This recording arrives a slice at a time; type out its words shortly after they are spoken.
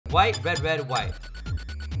White, red, white.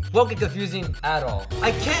 Won't get confusing at all.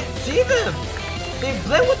 I can't see them! They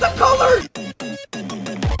blend with the colors!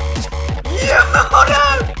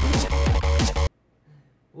 Yoda!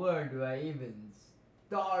 Where do I even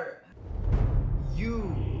start?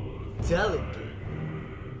 You delicate,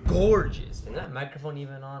 gorgeous. Is that microphone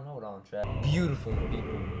even on? Hold on, chat. Beautiful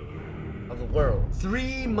people of the world.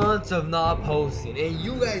 3 months of not posting, and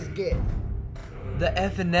you guys get the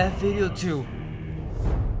FNF video too.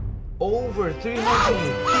 Over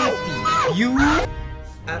 350 views.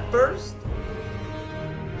 At first,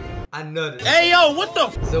 I noticed. Hey yo, what the?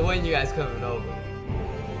 So when you guys coming over,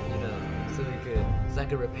 you know, so I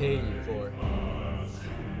could repay you for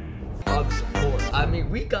all the support. I mean,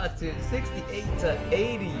 we got to 68 to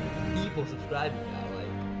 80 people subscribing now.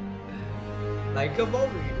 Like come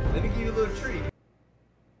over here. Let me give you a little treat.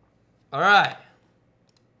 All right.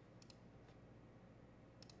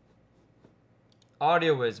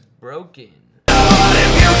 Audio is broken. What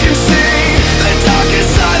if you can see the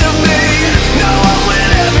darkest side of me? No one will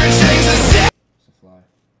ever change the same.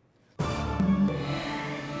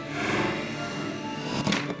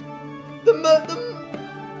 It's a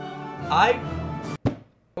fly.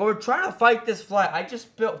 Well, we're trying to fight this fly. I just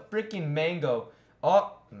spilled freaking melon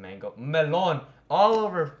all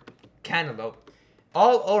over cantaloupe,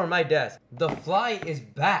 all over my desk. The fly is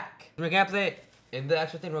back. We're gonna play it in the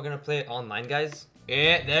actual thing. We're gonna play it online, guys.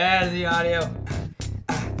 Yeah, there's the audio.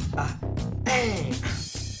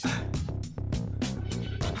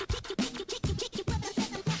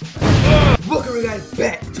 Welcome you guys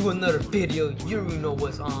back to another video. You already know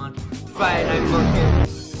what's on. Friday Night Funkin.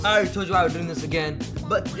 I already told you I was doing this again,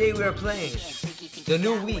 but today we are playing the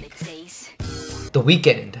new week, the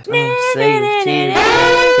weekend.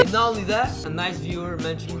 Not only that, a nice viewer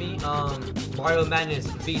mentioned me, Mario Madness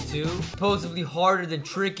V2, supposedly harder than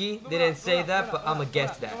tricky. They didn't say that, but I'ma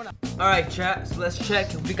guess that. Alright chat, so let's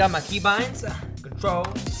check if we got my keybinds, control.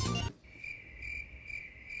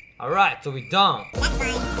 Alright, so we done.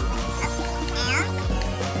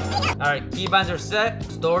 Alright, keybinds are set,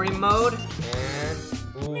 story mode, and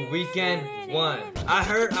ooh, weekend 1. I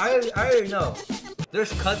already know.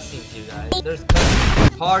 There's cutscenes, you guys. There's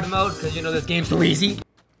cutscenes. Hard mode, because you know this game's so easy.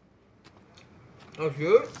 Oh,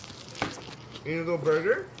 shoot. Eat a little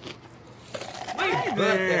burger. Wait,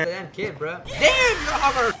 that damn kid, bro. Damn,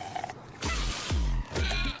 dogger!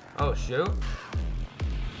 Oh, shoot.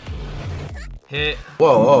 Hit.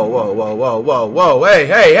 Whoa.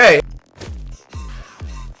 Hey.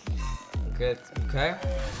 Good, okay.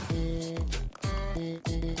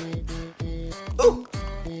 Ooh!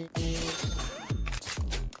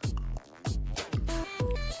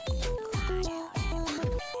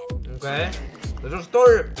 Okay. There's a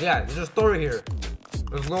story. Yeah, there's a story here.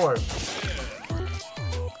 There's lore.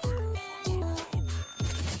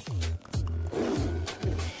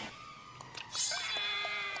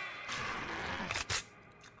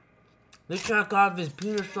 Let's check out this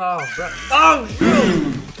penis off, bro. Oh,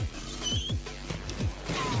 shoot!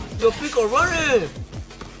 Yo, Pico, running!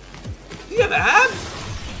 You have abs?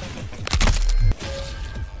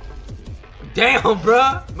 Damn,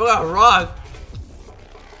 bro! Look at rock.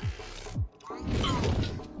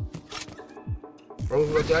 Oh,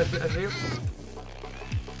 look, I see it.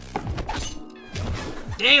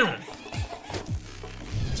 Damn!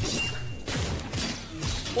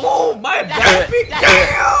 Oh, my back!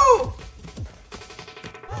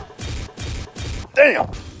 Damn!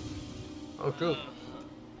 Oh, shoot.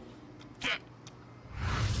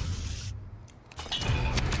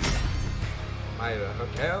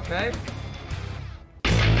 Okay.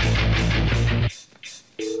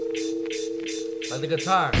 By the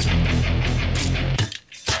guitar.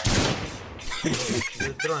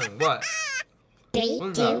 You're throwing what?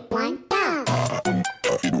 3, 2, 1, go!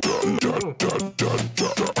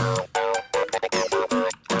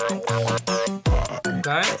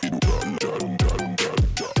 Okay.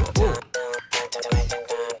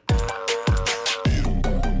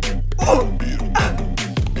 Oh,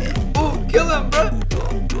 kill him, bro!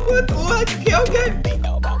 What? Okay.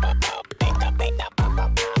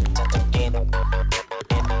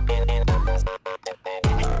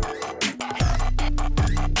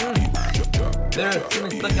 There's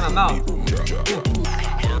something stuck in my mouth.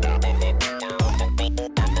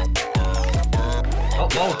 Oh,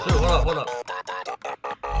 shit, hold up.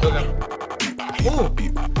 Okay. Ooh.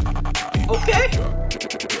 Okay.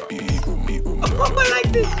 Oh, I like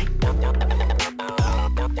this.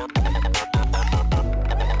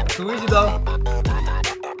 Too easy though.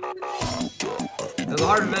 Go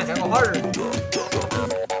harder, man. Go harder.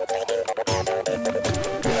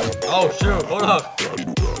 Oh shoot! Hold up.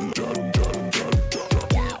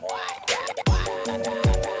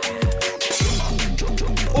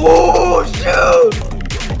 Oh shoot!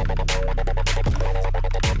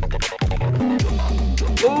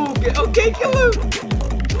 Oh, okay, kill him.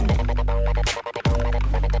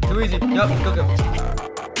 Too easy. Yup, cook him.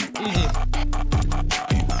 Easy.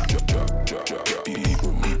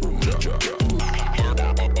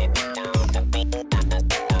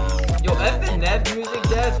 Yo, FNF music,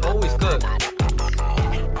 that's always cooked.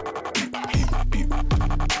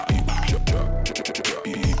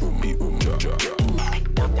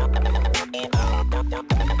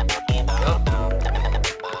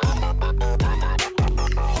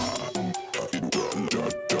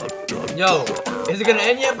 Yo, is it gonna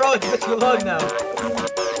end yet, bro? It's been too long now.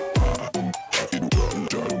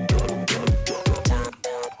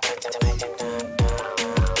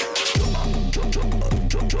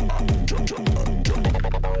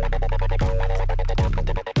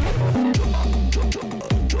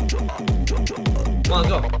 Come on, let's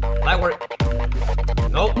go. Light work.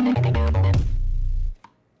 Nope.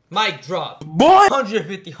 Mic drop. Boy!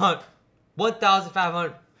 150 hunt.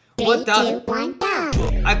 1,500. 3, 1,000. 2, 1, go.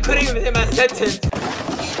 I couldn't even hit my sentence.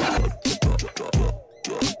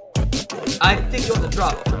 I think you want to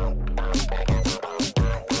drop.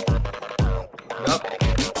 Yup.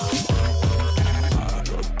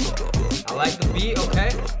 I like the beat,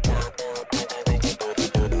 okay.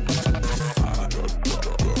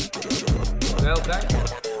 Okay.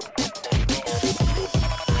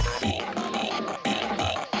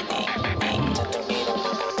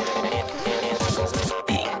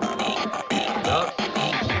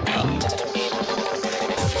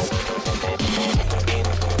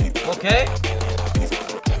 Okay.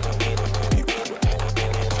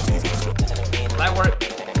 Light work.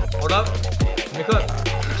 Hold up. Let me cook.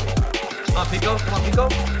 Come on, Pico. Come on, Pico.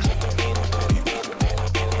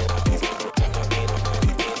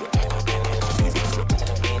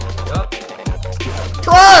 Yup.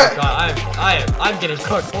 Try! God, I'm getting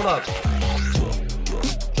cooked. Hold up.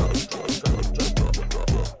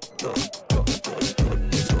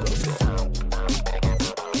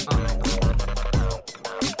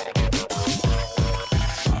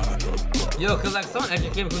 Yo, cause like someone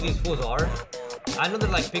educated me who these fools are. I know they're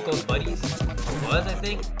like Pico's buddies. Was I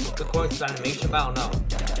think? According to the animation, but I don't know.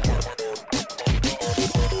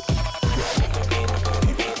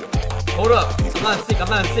 Hold up. I'm not in sync. I'm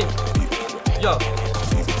not in sync. Yo.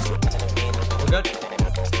 We're good?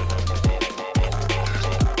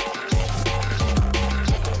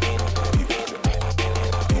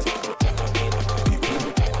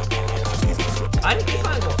 I need to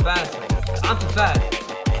find go fast, man. I'm too fast.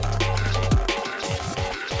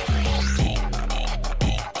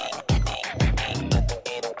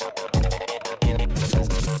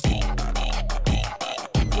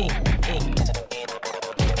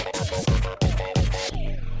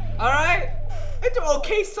 Alright, it's an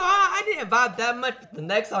okay song. I didn't vibe that much. The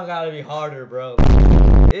next song gotta be harder, bro.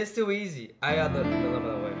 It's too easy. I got the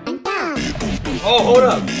other way. Oh, hold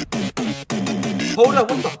up. Hold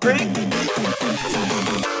up, what the frick?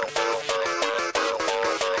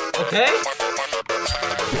 Okay.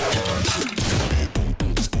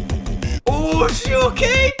 Oh, she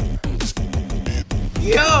okay?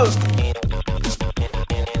 Yo.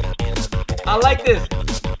 I like this.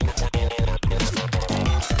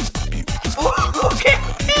 Oh, okay,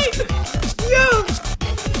 okay. Yo.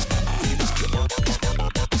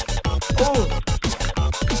 Oh.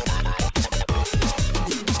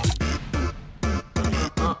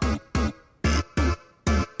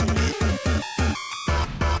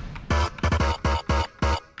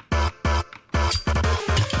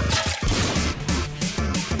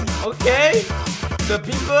 Okay. The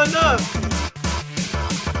people enough.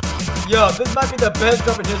 Yo, this might be the best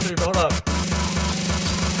jump in history, but hold up.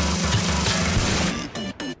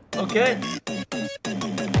 Okay.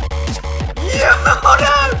 Yo, hold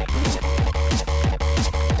up!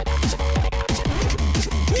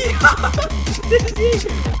 Yo, this is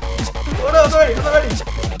easy. Hold on, I'm not ready.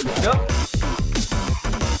 Yup.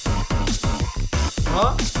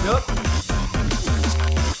 Huh? Yup.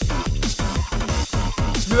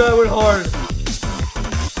 You that went hard.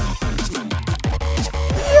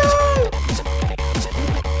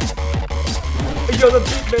 Yo, the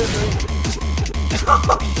beat man.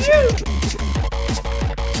 Oh shoot!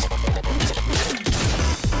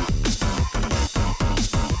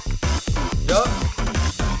 Yup.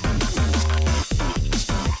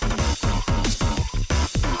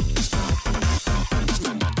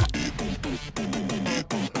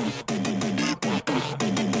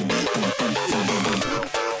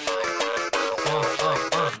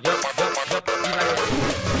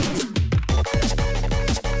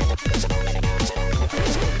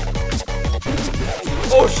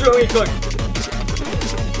 Oh shoot, we cook.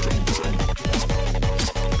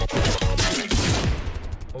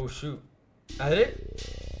 Oh shoot. I hit it?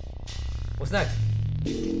 What's next?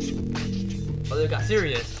 Oh, they got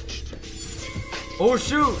serious. Oh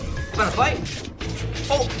shoot! About to fight?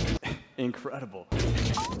 Oh! Incredible.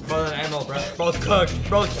 Bro, that ammo, bro. Bro's cooked.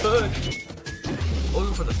 Bro's cooked.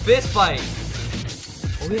 Oh, for the fist fight.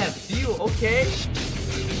 Oh, we have fuel. Okay.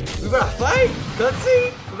 We about to fight?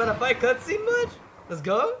 Cutscene? We about to fight cutscene much? Let's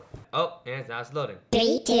go. Oh, and now it's loading.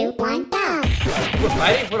 3, 2, 1, go. We're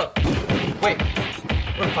fighting? Hold up. Wait.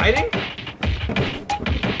 We're fighting?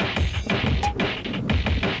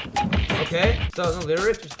 Okay. So, no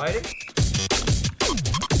lyrics, just fighting?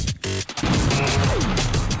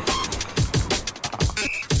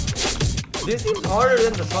 This seems harder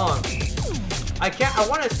than the song. I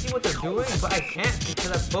want to see what they're doing, but I can't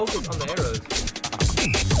because I focus on the arrows.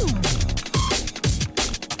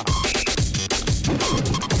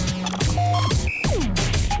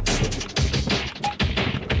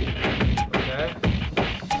 Okay.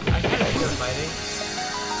 I can't see them fighting.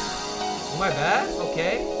 Am I bad?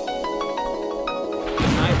 Okay.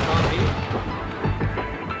 Nice zombie.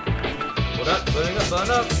 What up? Burning up, burn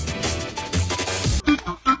up.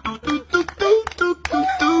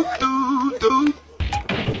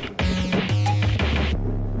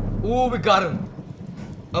 Ooh, we got him.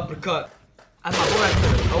 Uppercut. I'm not right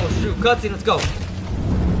there. Oh shoot, cutscene, let's go.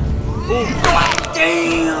 Ooh,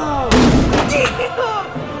 damn! Damn!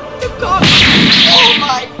 The gun! Oh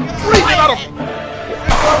my god! Freeze him out of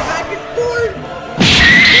Go back and forth!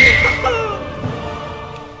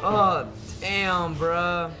 Oh, damn,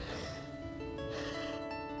 bruh.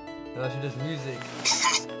 That's just music.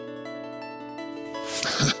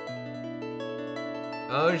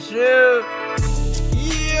 Oh shoot!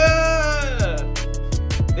 Yeah!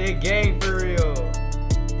 Big gang for real.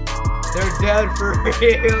 They're dead for real.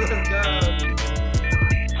 Let's go.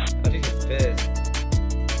 Oh, she's pissed.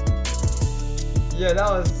 Yeah, that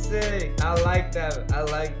was sick. I like that. I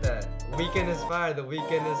like that. Weekend is fire. The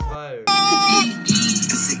weekend is fire.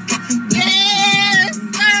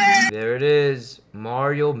 There it is.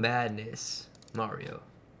 Mario Madness. Mario.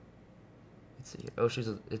 Let's see. Oh,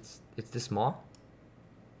 it's this small?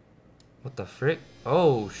 What the frick?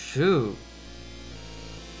 Oh shoot.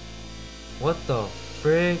 What the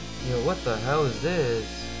frick? Yo, what the hell is this?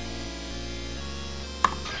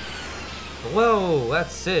 Whoa,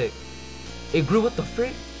 that's sick. It grew, what the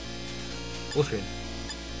frick? Full screen.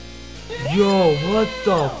 Yo, what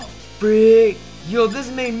the frick? Yo, this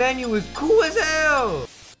main menu is cool as hell.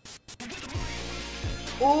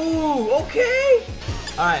 Ooh, okay.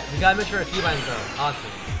 Alright, we gotta make sure our keybinds are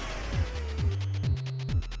awesome.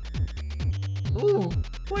 Ooh,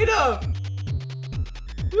 wait up!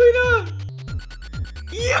 Wait up!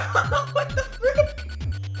 Yeah, what the frick?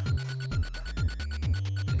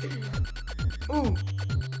 Ooh.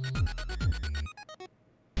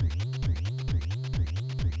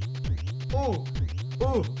 Ooh,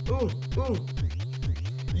 ooh, ooh, ooh.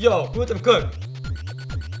 Yo, who let them cook?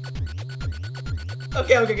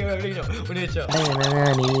 Okay, we need to chill. We need to chill.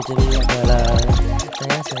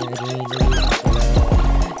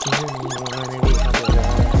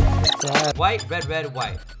 White, red, red,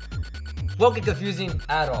 white. Won't get confusing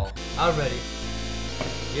at all. I'm ready.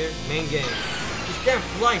 Here, main game. This damn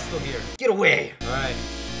fly's still here. Get away! Alright,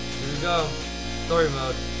 here we go. Story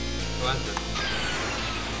mode. Go enter.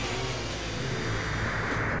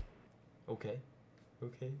 Okay.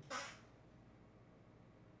 Okay.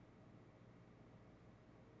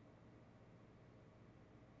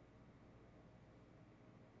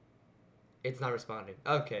 It's not responding.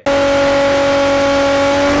 Okay.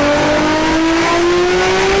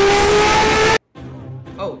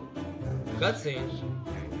 Oh, cutscene.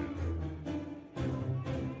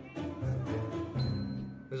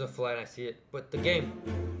 There's a fly and I see it, but the game.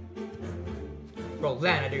 Bro,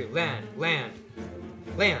 land, I do. Land, land,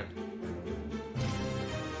 land.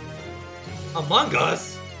 Among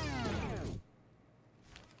Us?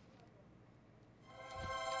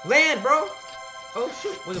 Land, bro. Oh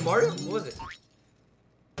shoot, was it Mario? What was it?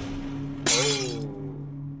 Oh.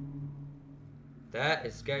 That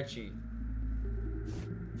is sketchy.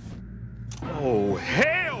 Oh,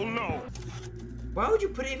 hell no! Why would you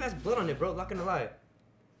put even has blood on it, bro? Not gonna lie.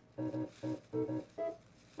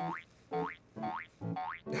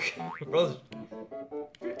 Bro's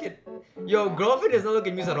freaking. Yo, girlfriend is not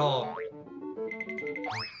looking amused at all.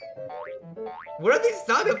 What are these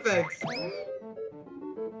sound effects?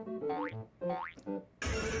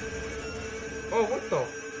 Oh, what the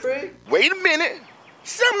frick? Wait a minute!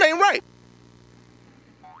 Something ain't right!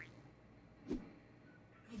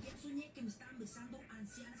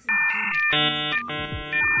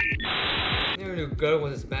 Never knew girl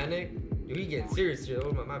was Hispanic. Dude, he getting serious here.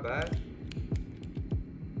 Oh my bad.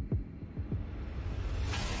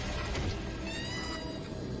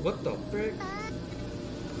 What the frick?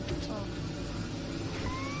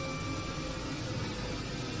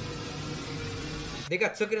 They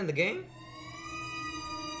got took it in the game?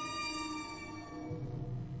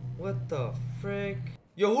 What the frick?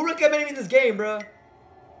 Yo, who recommended me this game, bro?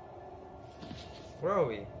 Where are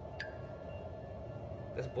we?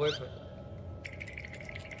 This boyfriend.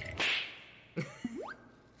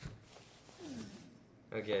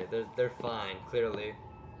 Okay, they're fine, clearly.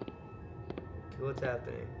 Okay, what's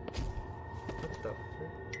happening? What the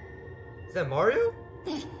frick? Is that Mario?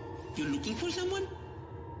 You're looking for someone?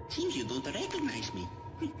 Seems you don't recognize me.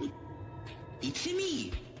 It's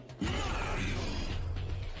me, Mario.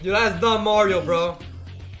 Dude, that's not Mario, bro.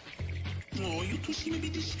 Oh, you two seem a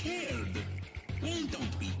bit scared. Well,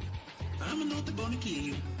 don't be. I'm not gonna kill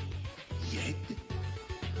you. Yet.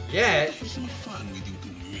 Yeah. Have some fun with you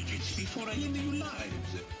two midgets before I end your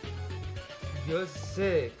lives. You're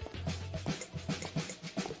sick.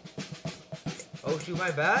 Oh shoot,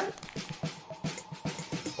 my bad?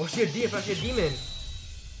 Oh shit, I thought she a demon.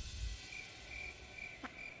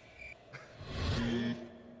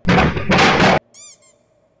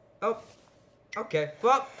 Oh, okay.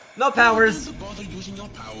 Well, no powers. Don't bother using your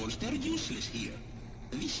powers. They're useless here.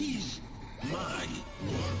 This is my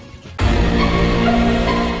world.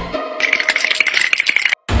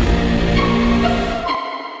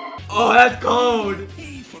 Oh, that's cold.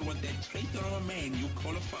 Pay for what that traitor of a man you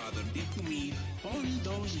call a father did to me all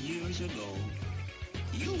those years ago.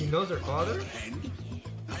 You, He knows her father? on the other hand,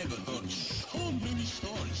 I've heard so many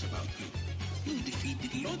stories about you. You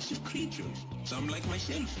defeated lots of creatures, some like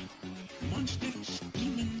myself. Monsters,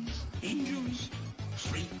 demons, angels,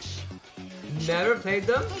 freaks. Never played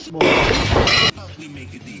them? How we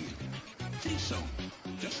make a deal? 3 songs,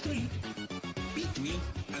 just 3. Beat me,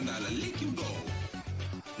 and I'll let you go.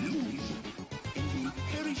 Lose, and you'll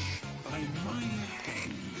perish by my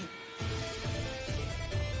hand.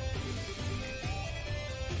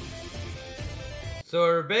 So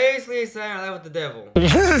we're basically saying I live with the devil. Very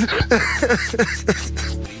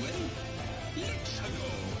well. Let's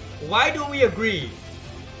go. Why do we agree?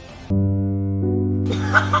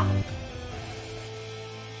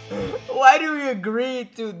 Why do we agree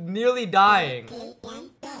to nearly dying? Oh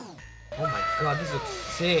my god, this looks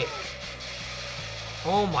sick.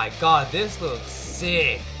 Oh my god, this looks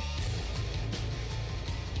sick.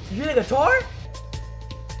 You hear the guitar?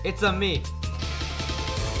 It's a me.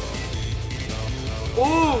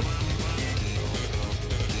 Ooh.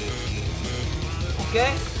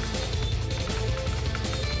 Okay.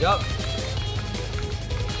 Yup.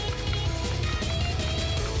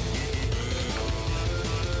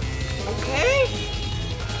 Okay.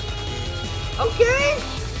 Okay.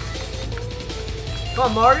 Come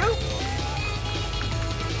on, Mario.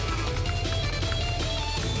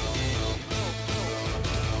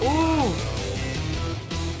 Ooh.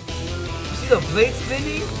 You see the blade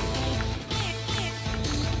spinning?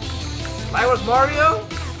 Fireworks Mario?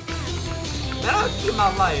 Man, I'll keep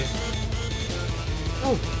my life.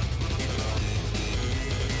 Ooh.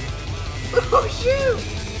 Oh shoot!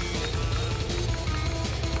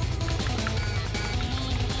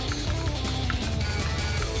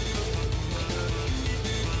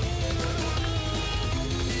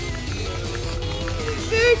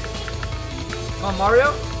 Sick! Come on, Mario.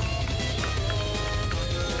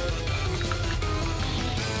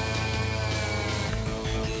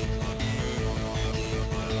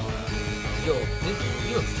 Yo,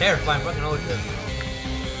 he looks terrifying, fucking old shit.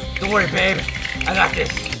 Don't worry, babe. I got this.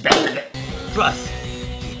 Trust.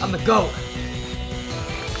 I'm the GOAT.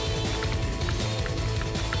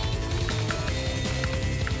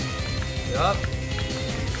 Yup.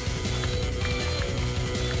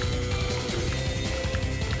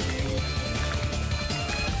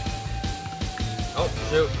 Oh,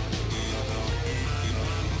 shoot.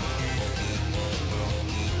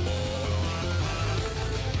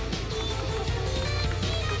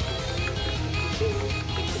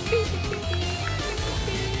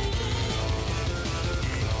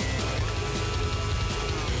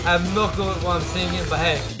 I have no clue what I'm singing, but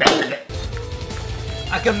hey,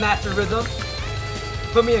 I can match the rhythm.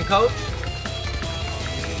 Put me in, coach.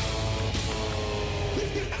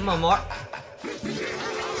 Come on, Mark.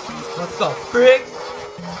 What the frick?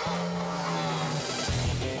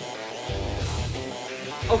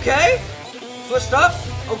 Okay. Switched up.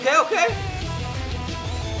 Okay, okay.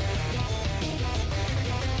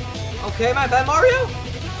 Okay, my bad, Mario.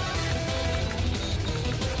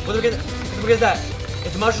 What is that?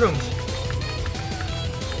 It's mushrooms.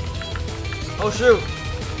 Oh shoot.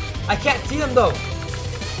 I can't see them though.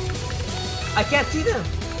 I can't see them.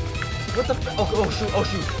 What the f- oh shoot, oh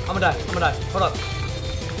shoot. I'm gonna die. Hold up.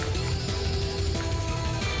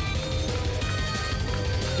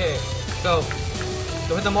 Okay, go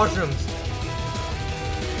hit the mushrooms.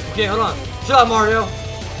 Okay, hold on. Chill out, Mario.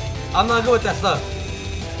 I'm not good with that stuff.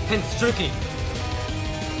 Hence tricky.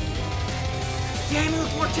 Damn, it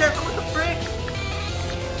looks more terrible. What the frick?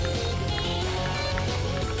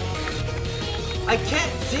 I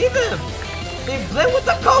can't see them. They blend with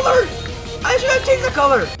the colors. I should have changed the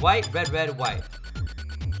color. White, red, white.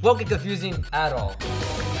 Won't get confusing at all.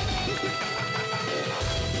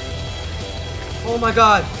 Oh my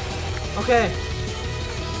god. Okay.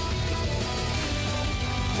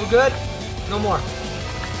 We're good? No more.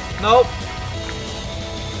 Nope.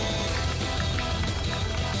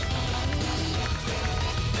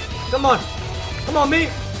 Come on. Come on, me.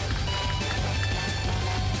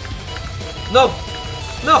 No.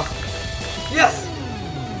 No. Yes.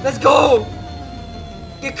 Let's go.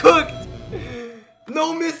 Get cooked.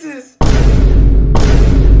 No misses. 100%.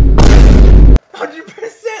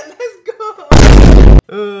 Let's go.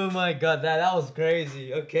 Oh my god, that was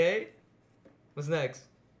crazy. Okay. What's next?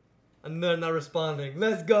 Another not responding.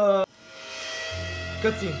 Let's go.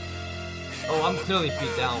 Cutscene. Oh, I'm clearly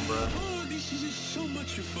beat down, bro. Oh, this is so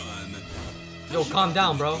much fun. Yo, calm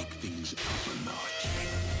down, bro. Things up a notch.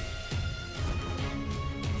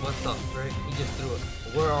 What's up, Frank? He just threw it.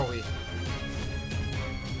 Where are we?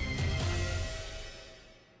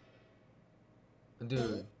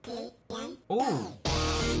 Dude. Ooh.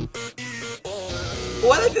 Oh,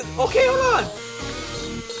 I like this. Okay, hold on.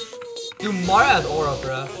 Dude, Mario has aura,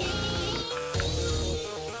 bruh.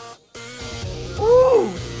 Ooh.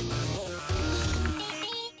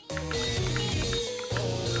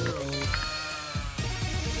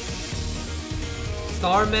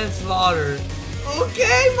 Starman Slaughter.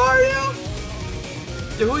 Okay, Mario.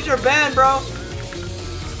 Dude, who's your band, bro?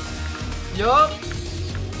 Yup.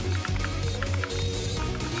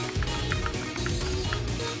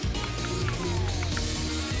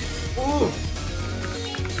 Ooh.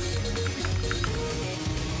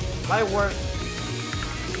 Might work.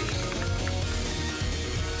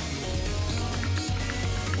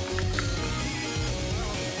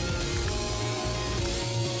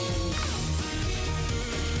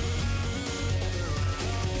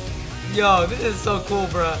 Yo, this is so cool,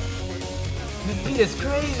 bruh. This beat is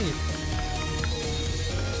crazy.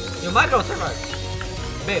 Yo, my girl's right.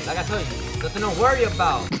 Babe, I gotta tell you, nothing to worry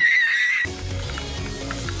about.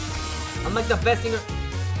 I'm like the best singer.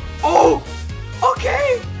 Oh!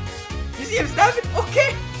 Okay! You see him snapping?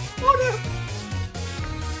 Okay! Hold up!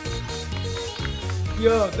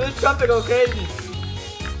 Yo, this trumpet go crazy.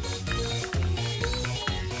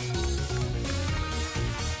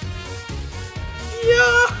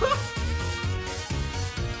 Yo!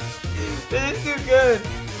 This is too good.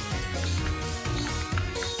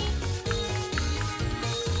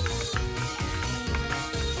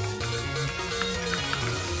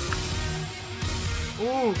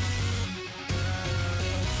 Ooh.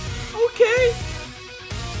 Okay.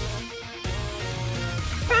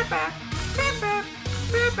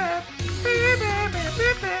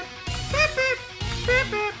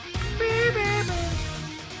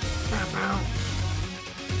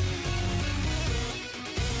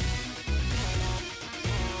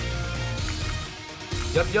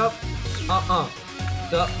 Yup.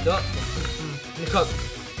 Duh. Cook.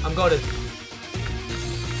 I'm goaded.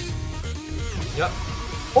 Yup.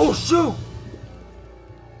 Oh shoot!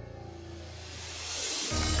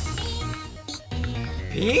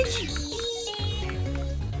 Peach?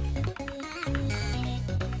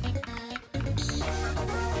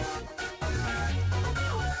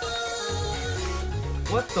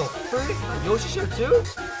 What the frick? Yoshi here too?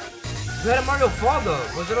 You had a Mario Fall though.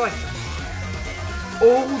 Was it like...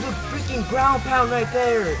 Oh, the freaking ground pound right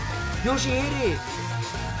there! Yoshi hit it!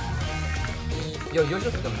 Yo,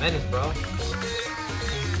 Yoshi's like a menace, bro.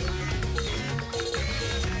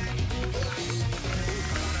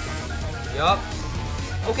 Yup.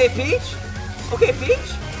 Okay, Peach? Okay,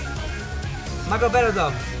 Peach? Might go better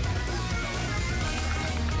though.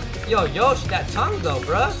 Yo, Yoshi, that tongue though,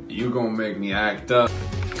 bruh. You gonna make me act up.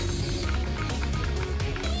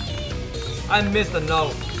 I missed a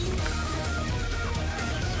note.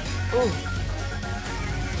 Ooh.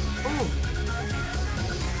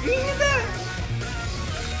 You hear that?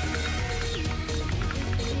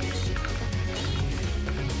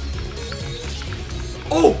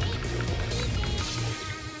 Oh!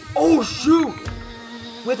 Oh shoot!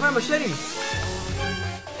 With my machete.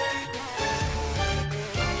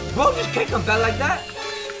 Bro, just can't come back like that.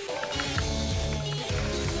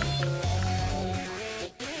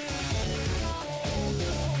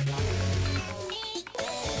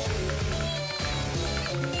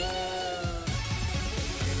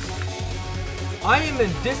 I am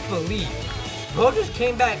in disbelief. Bro just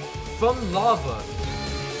came back from lava.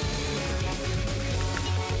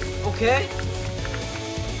 Okay?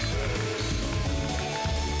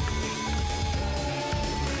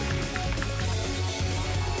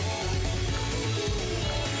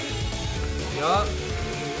 Yup.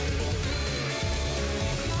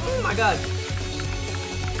 Oh my god.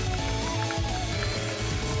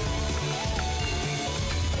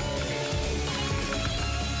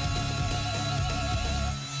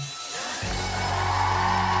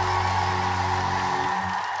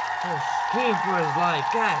 Scream for his life.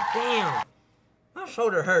 God damn. My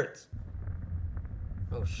shoulder hurts.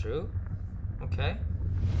 Oh shoot. Okay.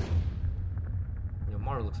 Yo,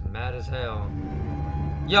 Mario looks mad as hell.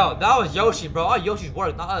 Yo, that was Yoshi, bro. All Yoshi's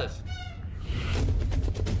work, not us.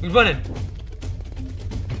 He's running.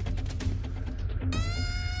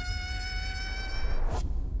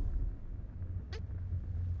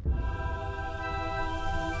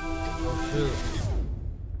 Oh shoot.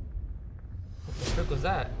 What the frick was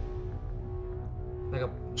that? Like a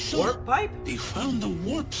warp pipe? They found the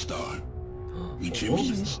warp star, which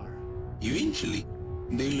means eventually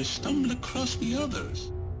they'll stumble across the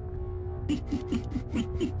others.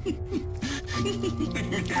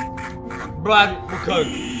 Brad, we're cooked.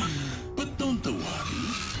 But don't worry,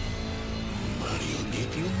 Mario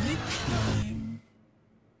get you next time.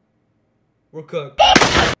 We're cooked.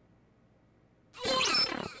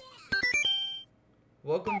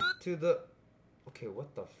 Welcome to the... Okay,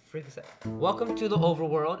 what the frick is that? Welcome to the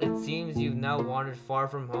overworld. It seems you've now wandered far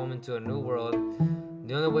from home into a new world.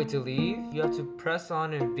 The only way to leave, you have to press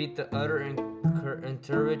on and beat the utter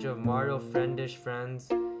entourage of Mario friendish friends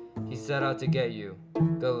he set out to get you.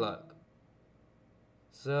 Good luck.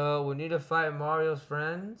 So, we need to fight Mario's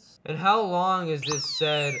friends? And how long is this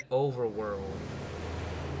said overworld?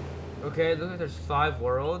 Okay, it looks like there's 5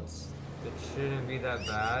 worlds. It shouldn't be that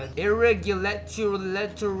bad.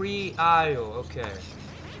 Irregulatory aisle. Okay.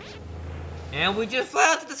 And we just fly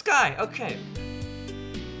out to the sky. Okay.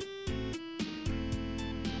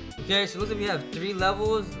 Okay, so it looks like we have 3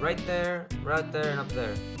 levels right there, and up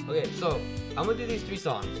there. Okay, so I'm gonna do these 3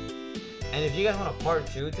 songs. And if you guys want a part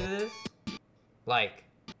 2 to this, like,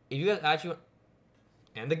 if you guys actually...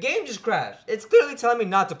 And the game just crashed. It's clearly telling me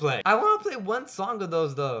not to play. I want to play 1 song of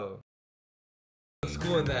those though.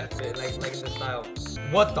 School in that fit, like in the style.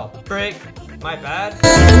 What the frick? My bad.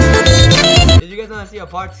 If you guys want to see a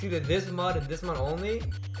part 2 to this mod and this mod only,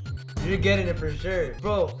 you're getting it for sure.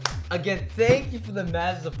 Bro, again, thank you for the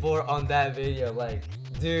mad support on that video. Like,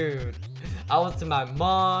 dude, I was to my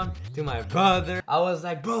mom, to my brother. I was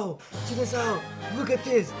like, bro, check this out. Look at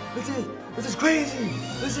this. This is crazy.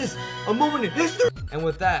 This is a moment in history. And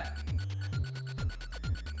with that,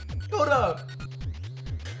 hold up.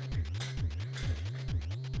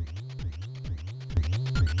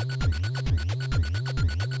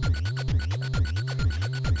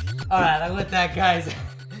 Alright, I'm with that, guys.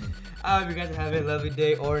 I hope you guys are having a lovely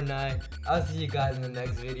day or night. I'll see you guys in the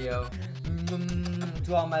next video.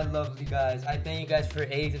 To all my lovely guys, I thank you guys for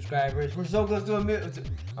 80 subscribers. We're so close to a million.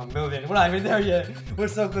 We're not even there yet. We're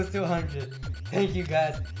so close to 100. Thank you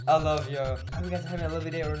guys. I love y'all. I hope you guys are having a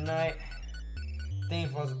lovely day or night. Thank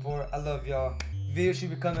you for the support. I love y'all. Video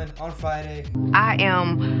should be coming on Friday. I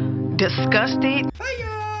am disgusted.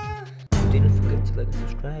 Hiya! Didn't forget to like and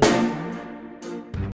subscribe.